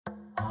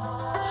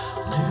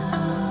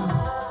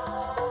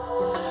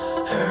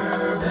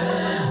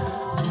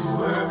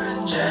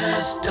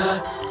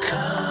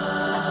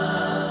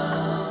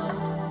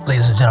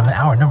gentlemen,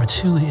 hour number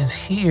 2 is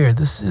here.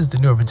 This is the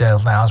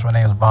NewUrbanJazz Lounge. My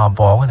name is Bob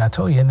Baldwin. I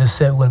told you in this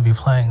set we're going to be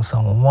playing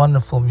some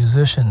wonderful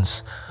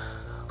musicians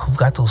who've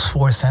got those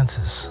 4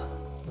 senses.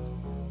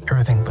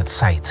 Everything but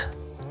sight.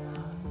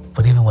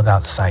 But even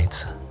without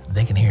sight,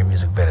 they can hear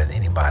music better than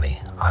anybody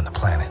on the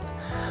planet.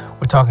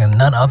 We're talking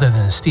none other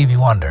than Stevie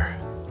Wonder,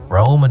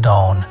 Raul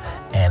Midon,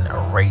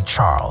 and Ray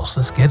Charles.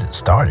 Let's get it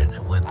started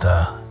with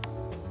the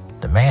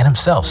man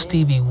himself,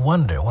 Stevie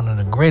Wonder, one of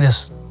the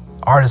greatest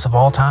artists of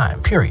all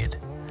time, period.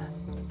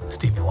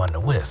 Stevie Wonder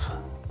with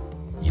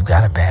You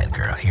Got It Bad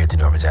Girl here at the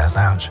NewUrbanJazz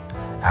Lounge.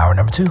 Hour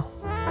number 2.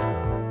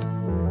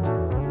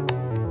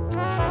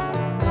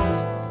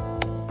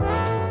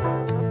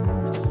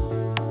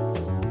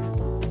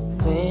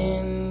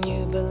 When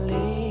you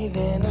believe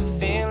in a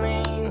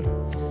feeling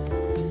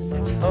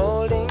that's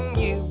holding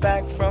you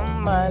back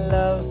from my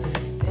love,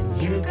 then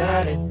you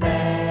got it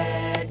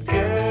bad,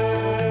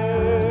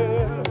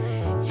 girl.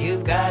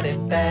 You got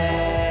it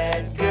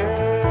bad,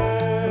 girl.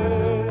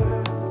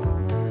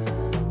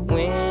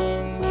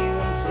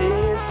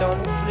 On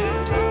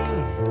excluding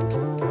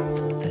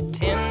the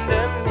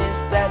tenderness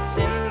that's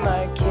in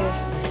my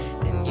kiss,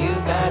 then you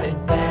got it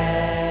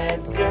bad,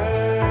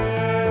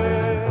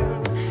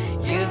 girl.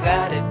 You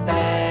got it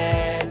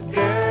bad,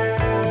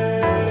 girl.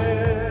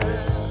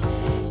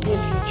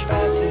 If you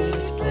try to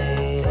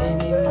display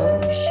an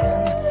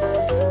emotion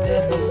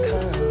that will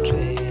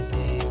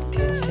contradict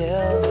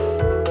itself,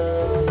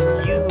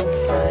 you will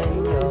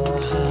find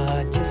your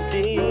heart just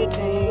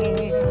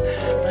sitting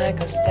like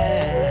a statue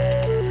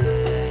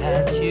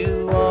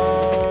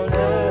on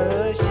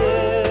a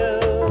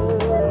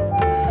shelf,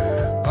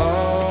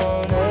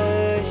 on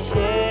a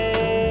shelf,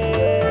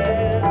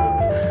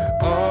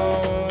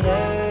 on a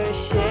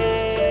shelf.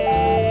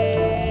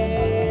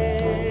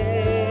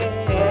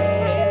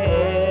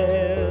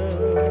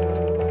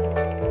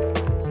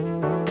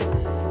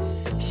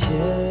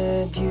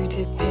 Should you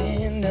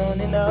depend on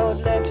an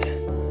outlet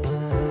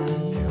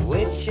through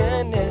which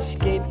an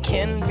escape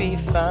can be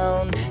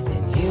found,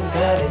 then you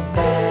got it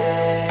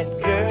bad,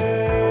 girl.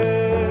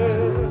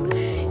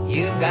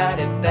 You got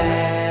it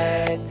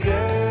bad,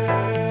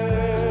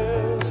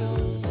 girl.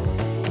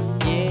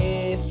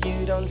 If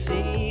you don't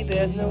see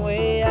there's no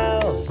way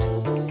out,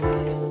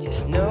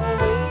 just no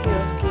way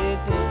of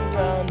getting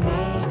around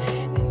me,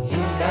 then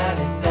you got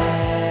it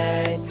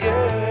bad,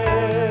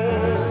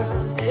 girl.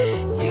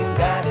 You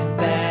got it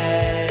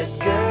bad,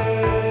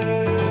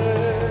 girl.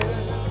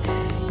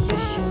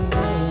 Yes, you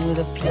know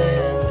the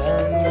plans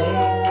I'm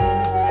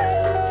making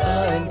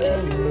are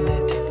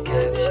intended to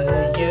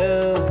capture you.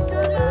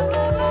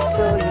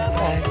 So you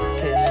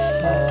practice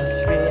false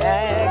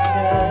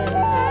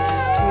reactions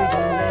to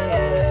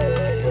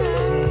delay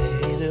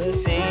the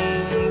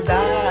things I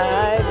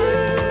do,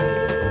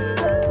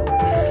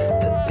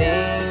 the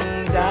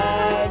things I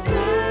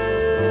do,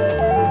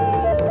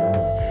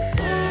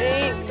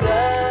 things I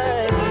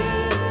do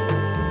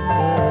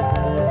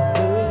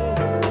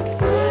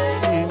for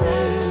you.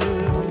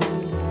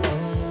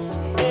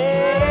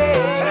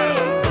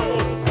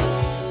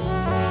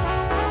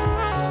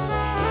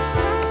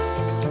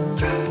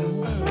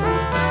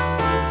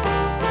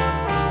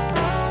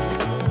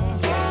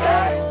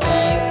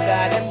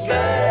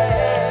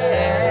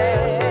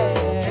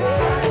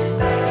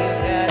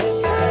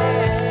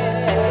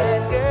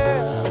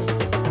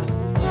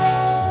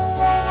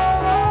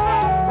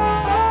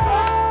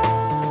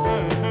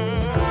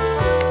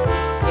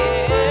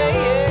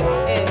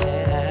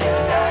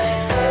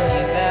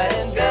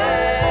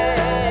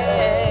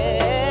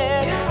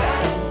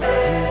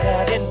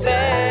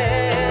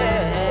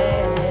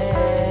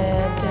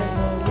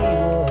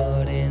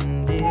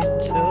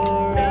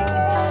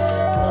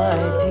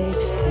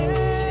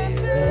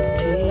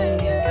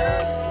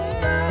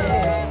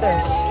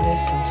 Especially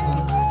since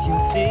what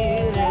you're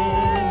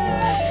feeling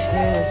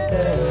is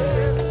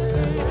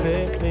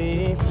perfectly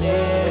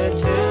clear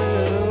to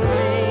me.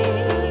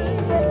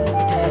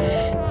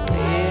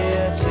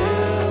 Clear to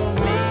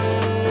me.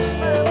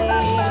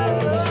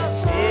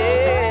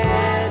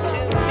 Clear to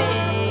me.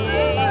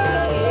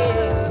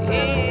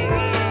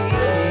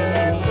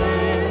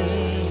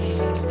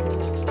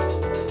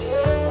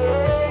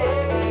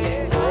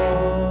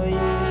 Before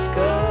you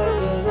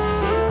discover the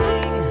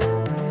feeling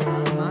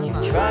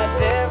you've tried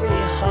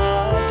very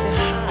hard to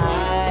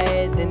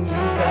hide, then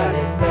you got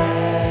it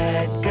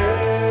bad,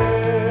 girl.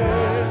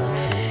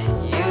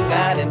 You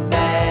got it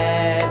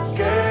bad,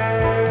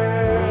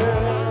 girl.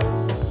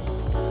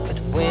 But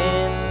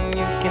when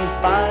you can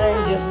find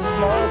just a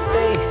small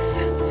space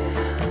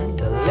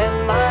to let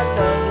my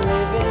love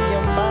live in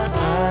your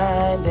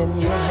mind, then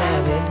you'll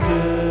have it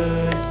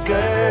good,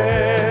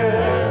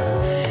 girl.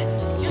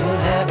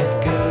 You'll have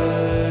it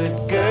good,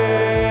 girl.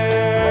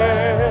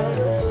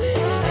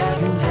 And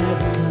you'll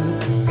have it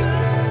good,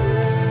 girl.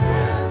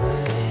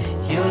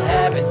 You'll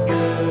have it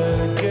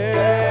good,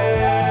 girl.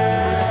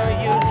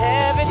 You'll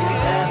have it good,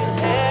 you'll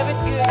have it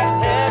good,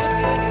 you'll have it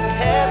good, you'll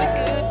have it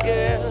good,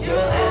 girl.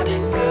 You'll have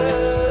it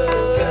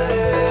good,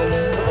 girl.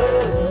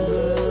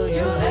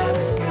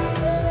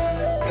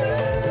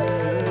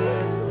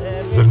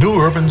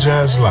 Urban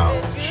Jazz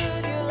Lounge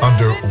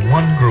under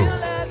one groove.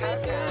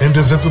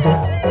 Indivisible,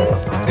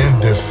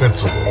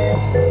 indefensible.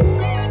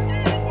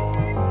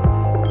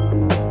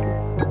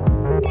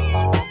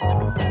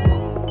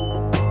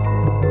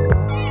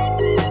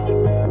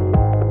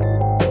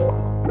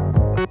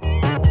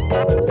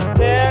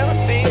 There are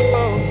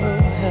people who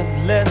have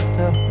let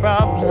the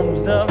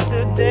problems of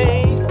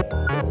today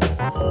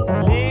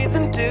lead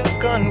them to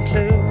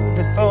conclude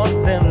that for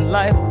them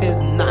life is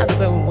not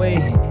the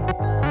way.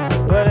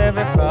 But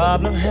every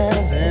problem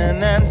has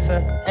an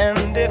answer,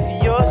 and if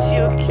yours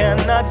you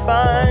cannot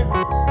find,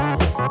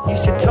 you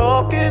should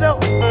talk it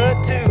over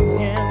to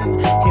him.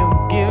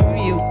 He'll give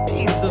you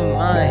peace of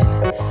mind.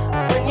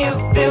 When you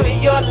feel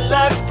your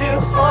life's too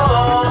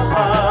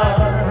hard,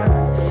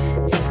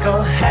 just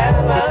go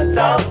have a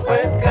talk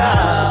with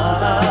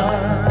God.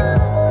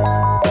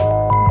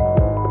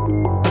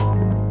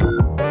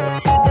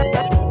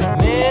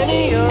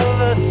 Many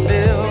of us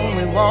feel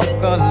we walk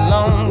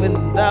alone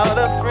without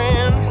a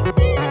friend,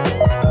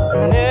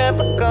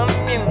 never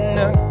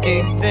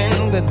communicating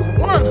with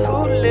one who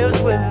lives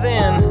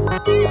within,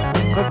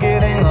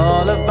 forgetting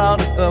all about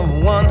the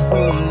one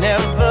who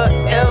never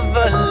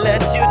ever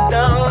let you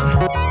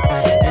down.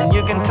 And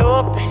you can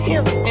talk to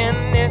him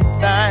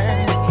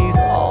anytime, he's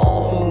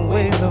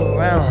always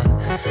around.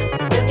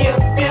 When you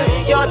feel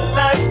your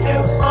life's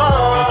too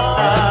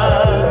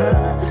hard,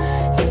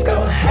 just go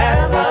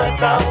have a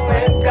talk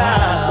with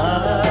God.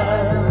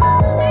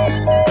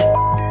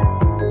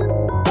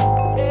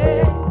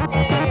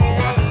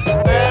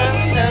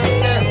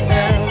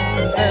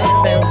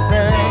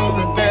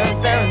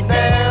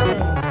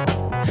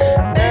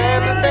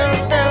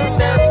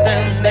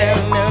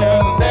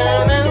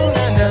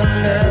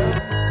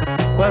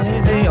 Well,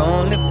 he's the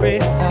only free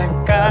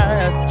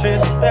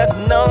psychiatrist that's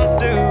known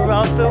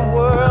throughout the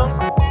world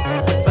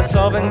for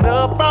solving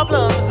the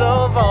problems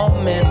of all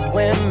men,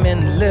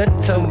 women,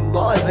 little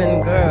boys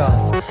and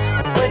girls.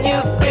 When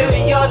you feel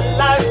your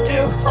life's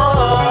too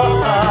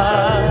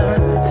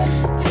hard,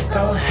 just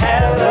go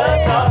have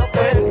a talk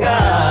with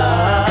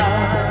God.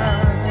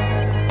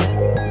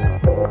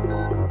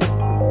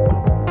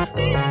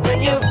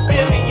 When you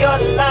feel your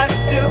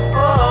life's too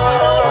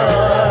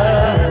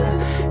hard,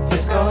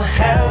 just go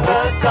have a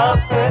talk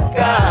with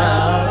God.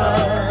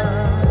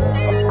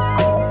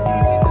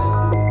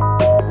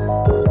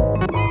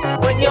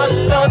 When your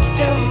load's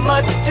too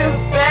much to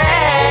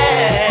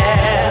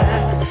bear,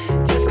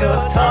 just go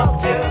talk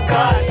to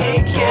God,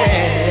 He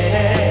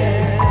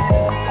cares.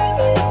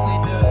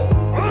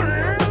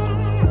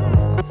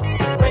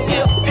 When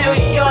you feel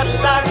your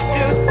life's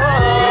too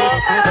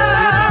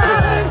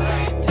hard,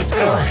 just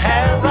go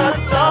have a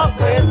talk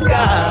with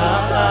God.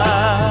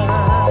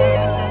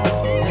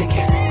 Thank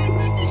you.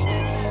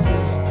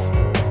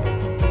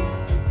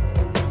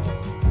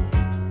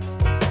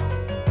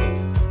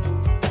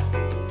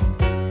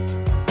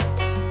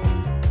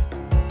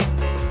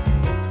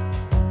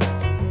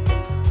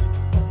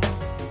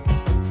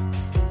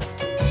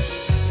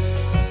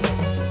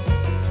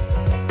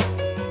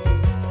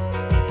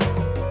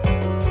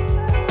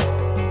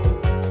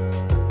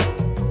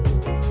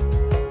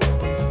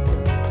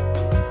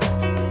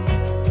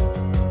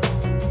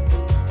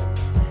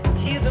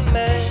 He's a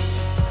man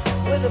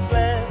with a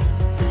plan,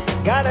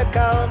 got a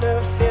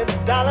counterfeit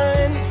dollar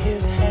in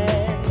his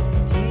hand.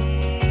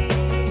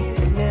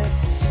 He's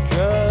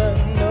Mr.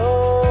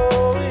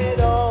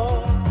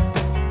 Know-it-all,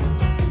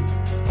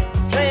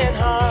 playing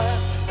hard,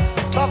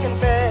 talking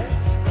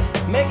fast,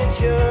 making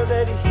sure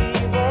that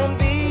he won't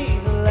be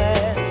the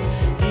last.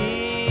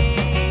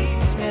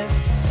 He's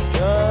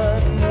Mr.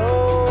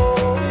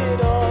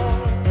 Know-it-all,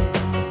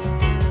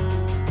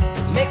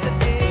 makes a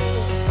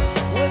deal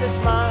with a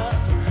smile,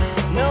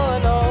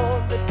 knowing all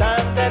the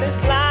time that his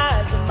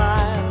lies a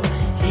mile.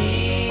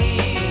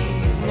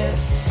 He's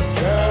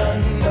Mr.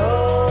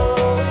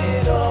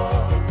 Know-it-all,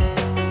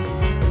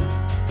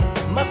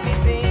 must be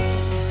seen,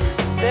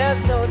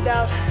 there's no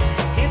doubt.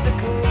 He's the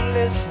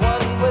coolest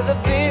one with the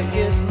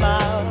biggest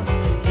mouth.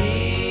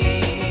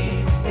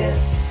 He's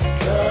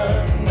Mr.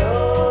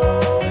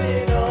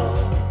 Know-it-all.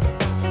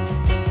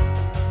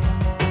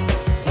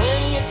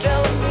 When you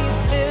tell him he's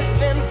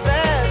living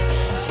fast,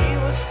 he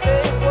will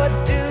say, what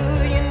do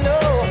you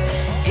know?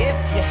 If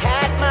you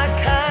had my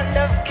kind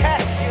of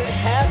cash, you'd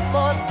have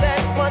more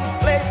than one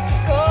place to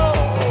go.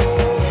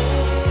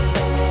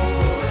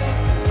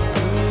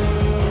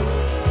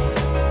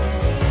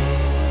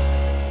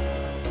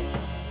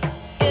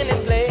 Any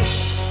place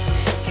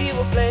he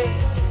will play,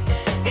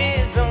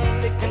 his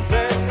only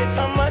concern is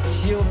how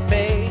much you'll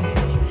pay.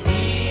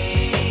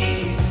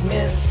 He's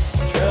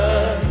Mr.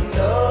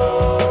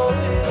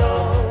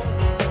 Know-it-all.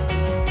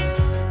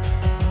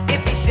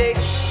 If he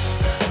shakes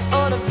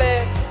on a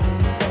bed,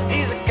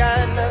 he's the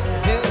kind of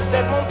dude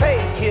that won't pay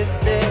his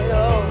debt.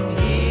 Oh,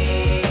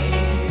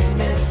 he's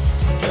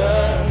Mr.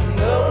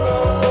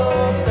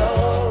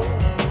 Know-it-all.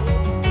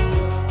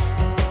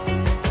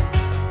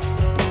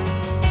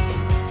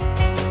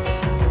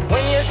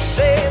 When you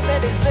say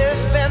that he's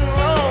living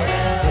wrong,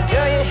 he'll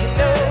tell you he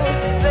knows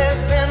he's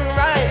living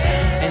right,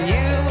 and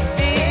you would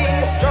be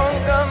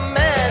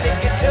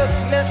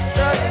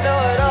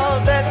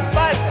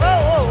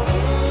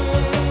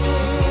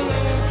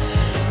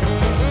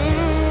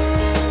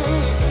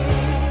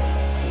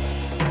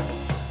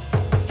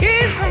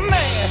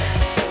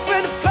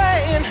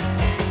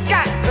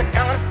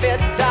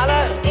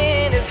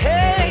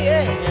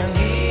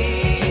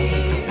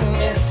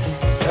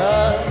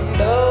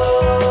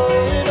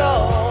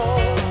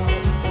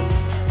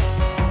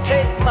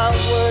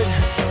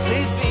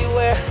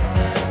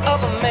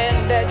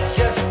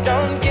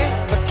Don't you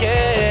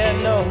forget,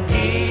 no,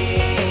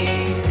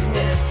 he's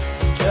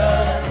Mr.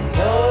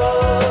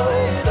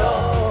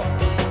 Know-it-all.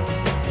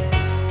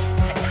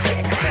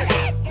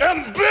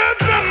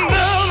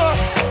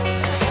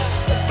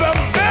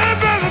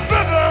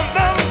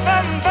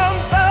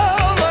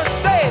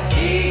 Say it.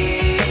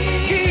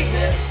 He's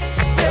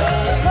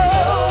Mr.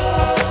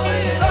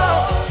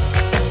 Know-it-all.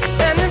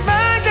 And if I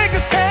take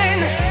a pain,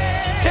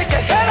 take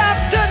your head off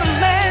to the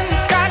man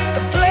who's got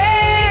the play.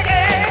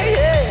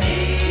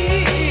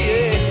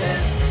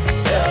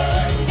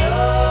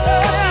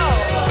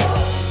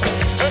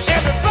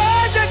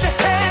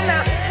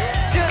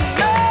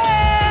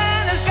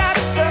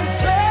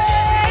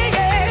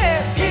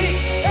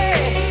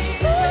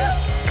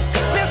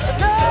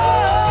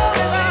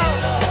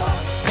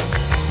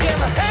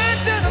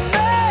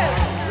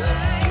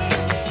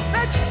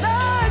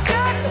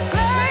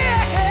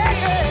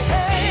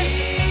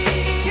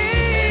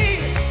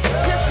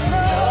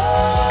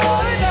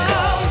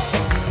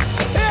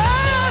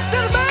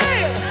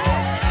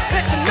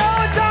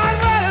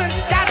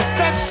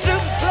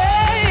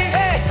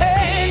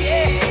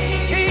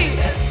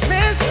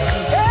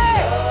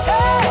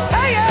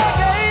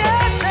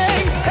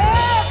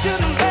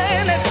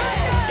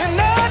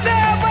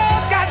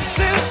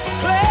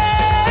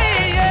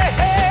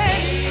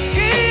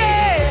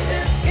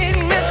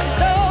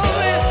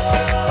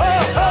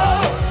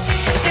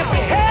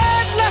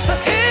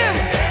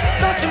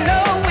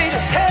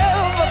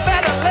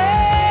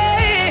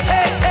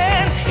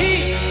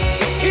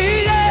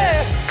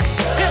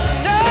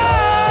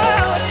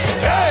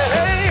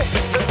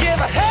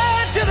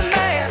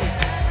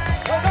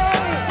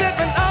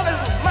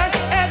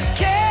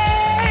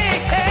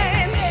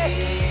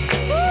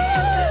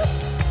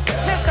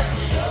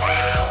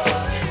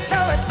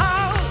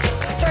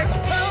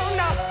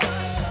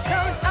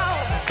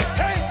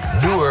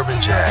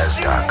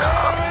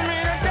 NewUrbanJazz.com.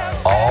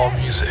 All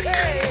music,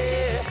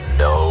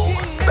 no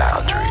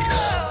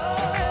boundaries.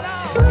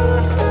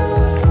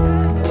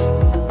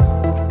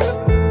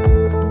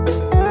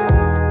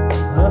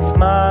 The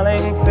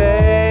smiling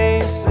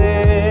faces,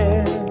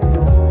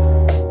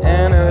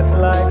 an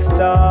earth-like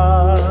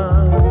star.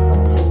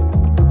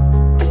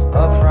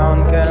 A frown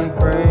can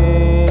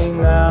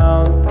bring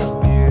out the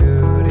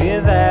beauty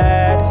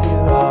that you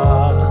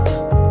are.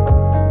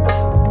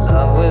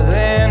 Love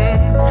within,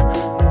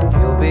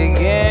 you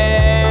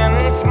begin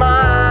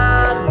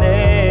smiling.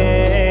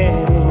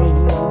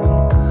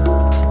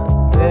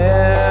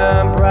 There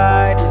are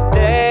bright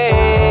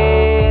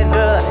days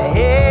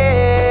ahead.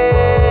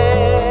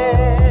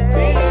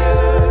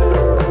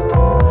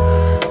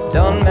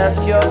 Don't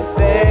mess your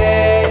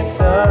face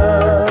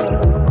up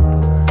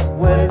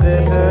with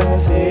bitter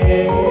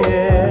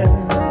tears,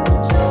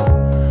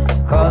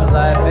 'cause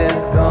life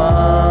is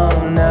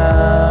gonna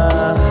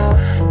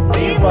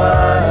be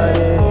what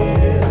it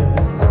is.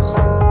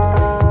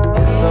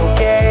 It's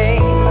okay,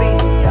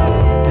 please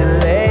don't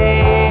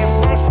delay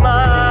from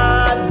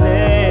smiling.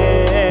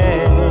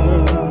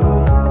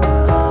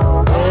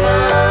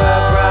 There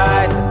are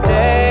bright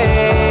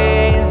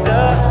days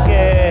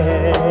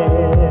ahead.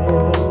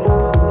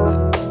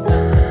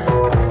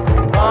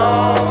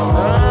 Bom,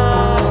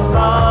 bom,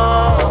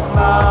 bom,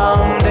 bom,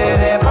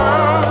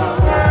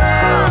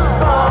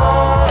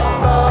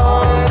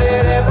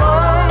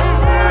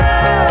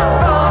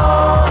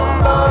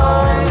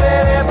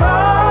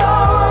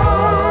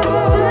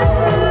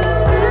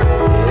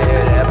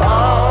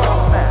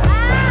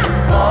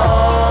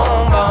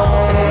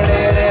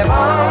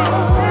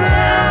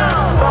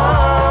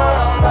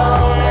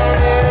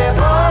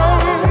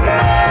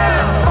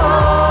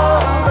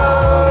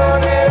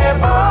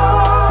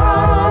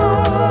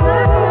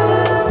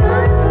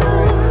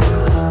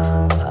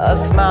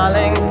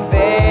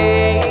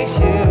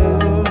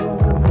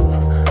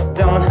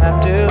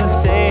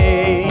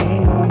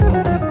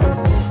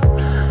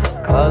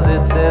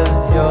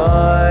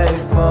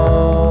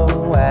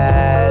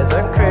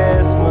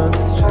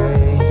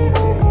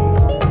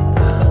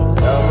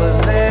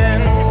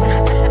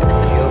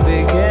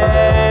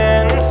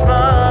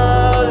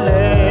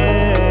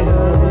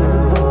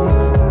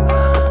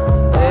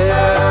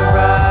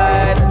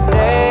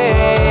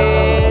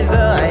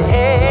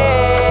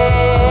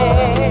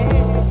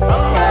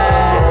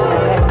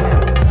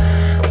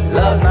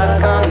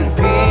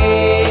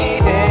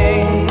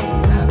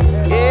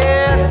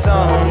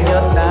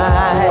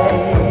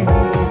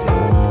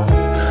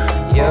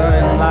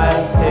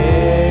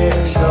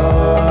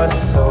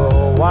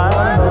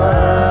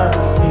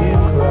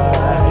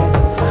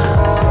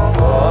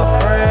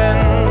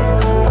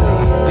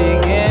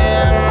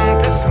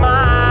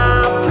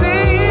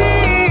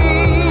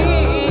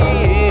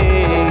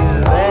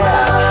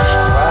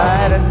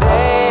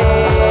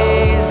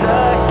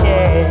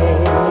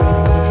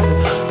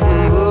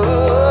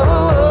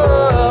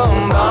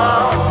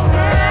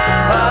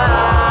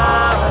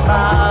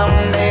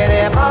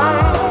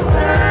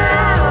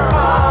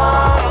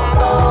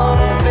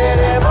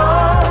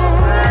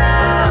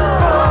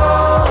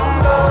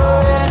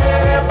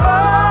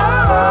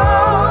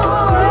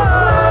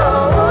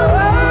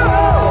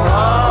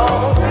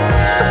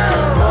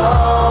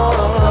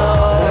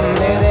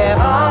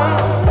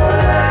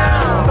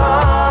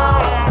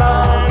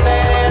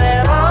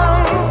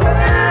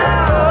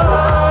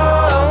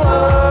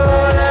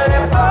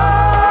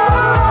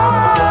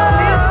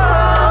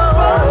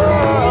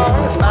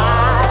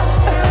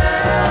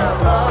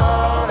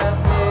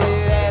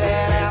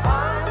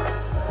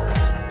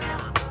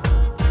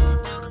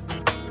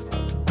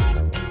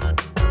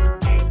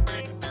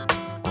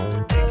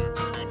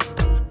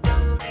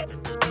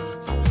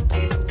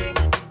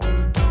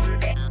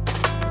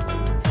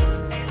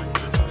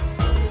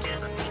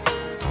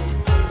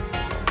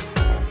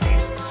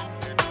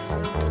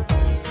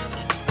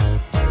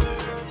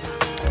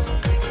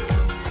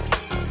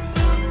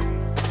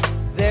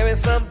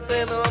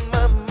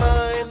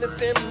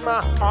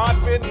 my heart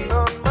written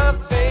on my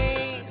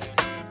face.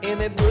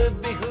 And it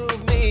would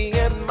behoove me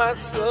and my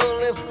soul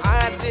if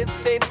I did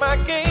state my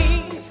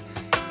case.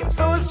 And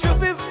so as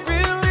truth is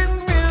real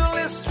and real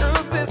as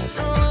truth is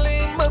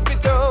truly must be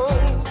told,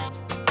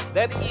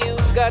 that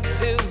you've got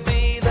to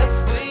be the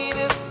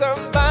sweetest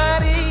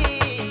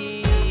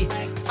somebody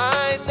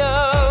I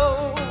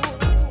know.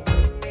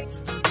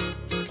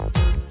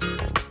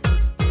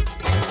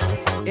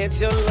 It's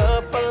your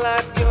love for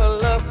life, your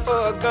love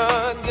for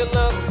God, your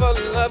love for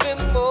loving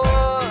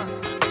more.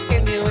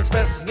 Can you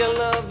express your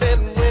love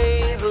in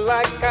ways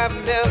like I've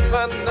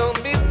never known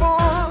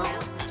before?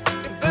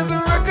 If there's a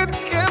record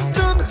kept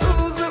on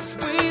who's the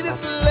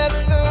sweetest, let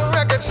the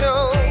record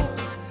show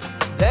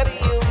that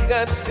you've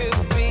got to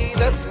be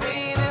the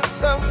sweetest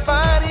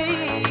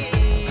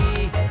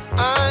somebody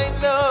I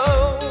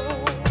know.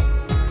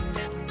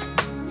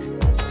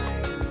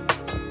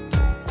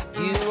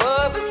 You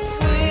are the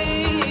sweetest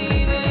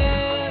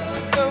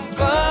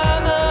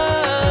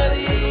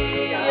somebody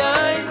I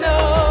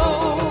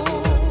know,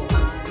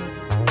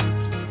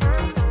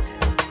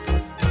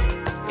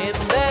 and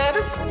that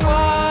is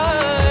why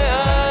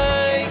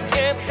I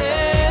can't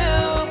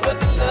help but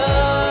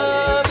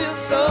love you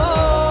so.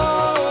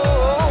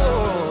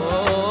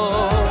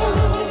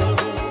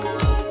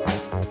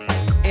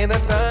 In a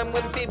time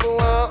when people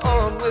are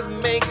on with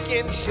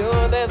making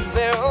sure that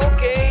they're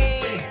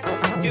okay,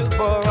 you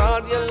pour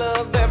out your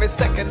love every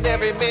second,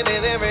 every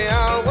minute, every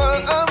hour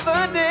of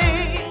the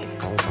day.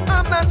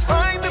 I'm not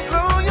trying to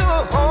blow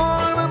your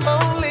horn, I'm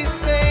only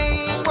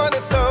saying what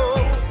is so,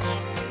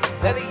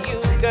 that you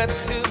got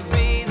to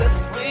be the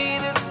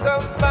sweetest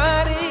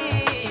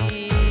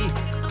somebody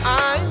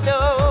I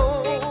know.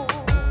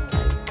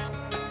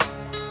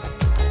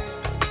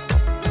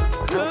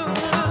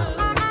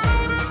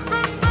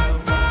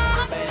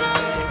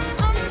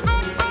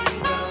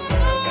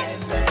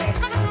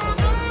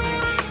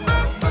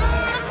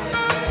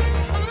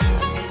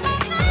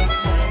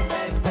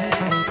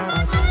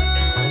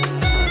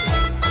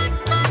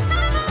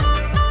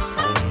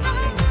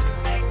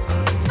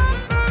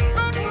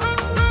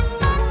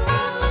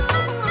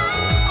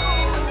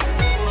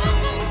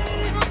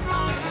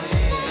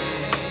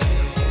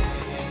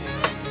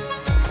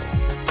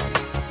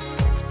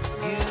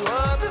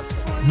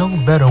 No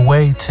better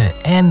way to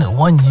end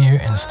one year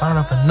and start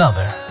up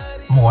another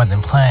more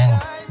than playing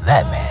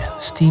that man,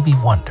 Stevie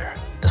Wonder,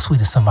 the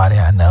sweetest somebody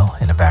I know,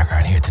 in the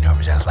background here at the New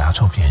Urban Jazz Lounge.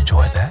 Hope you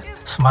enjoyed that.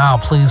 Smile,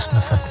 please, for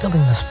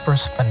fulfilling this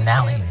first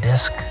finale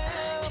disc.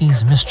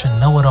 He's Mr.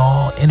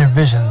 Know-It-All, Inner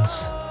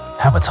Visions,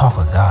 Have a Talk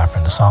with God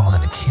from the Songs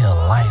in the Key of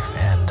Life,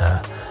 and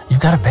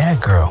You've Got a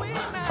Bad Girl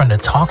from the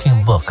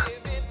Talking Book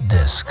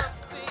disc.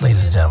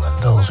 Ladies and gentlemen,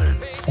 those are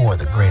four of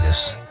the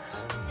greatest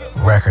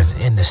records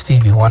in the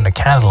Stevie Wonder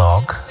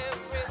catalog.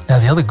 Now,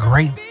 the other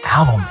great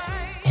album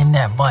in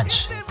that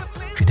bunch,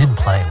 if you didn't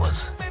play,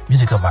 was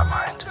Music of My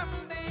Mind.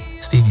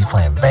 Stevie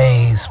playing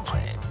bass,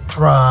 playing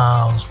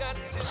drums,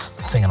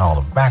 singing all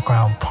the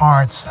background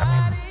parts. I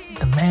mean,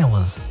 the man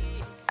was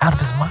out of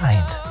his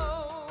mind.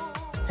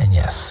 And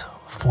yes,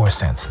 Four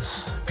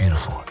Senses,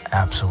 beautiful,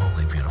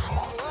 absolutely beautiful.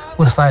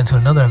 We'll slide into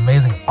another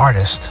amazing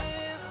artist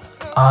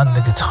on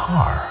the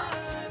guitar.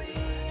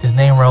 His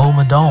name, Raul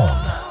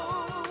Midon.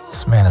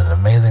 This man has an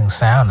amazing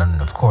sound,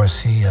 and of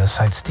course he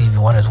cites Stevie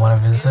Wonder as one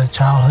of his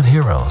childhood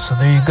heroes. So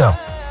there you go.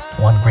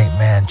 One great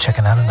man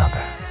checking out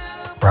another.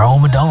 Raul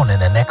Midon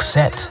in the next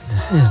set.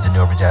 This is the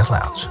New Urban Jazz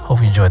Lounge. Hope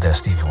you enjoyed that,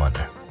 Stevie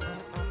Wonder.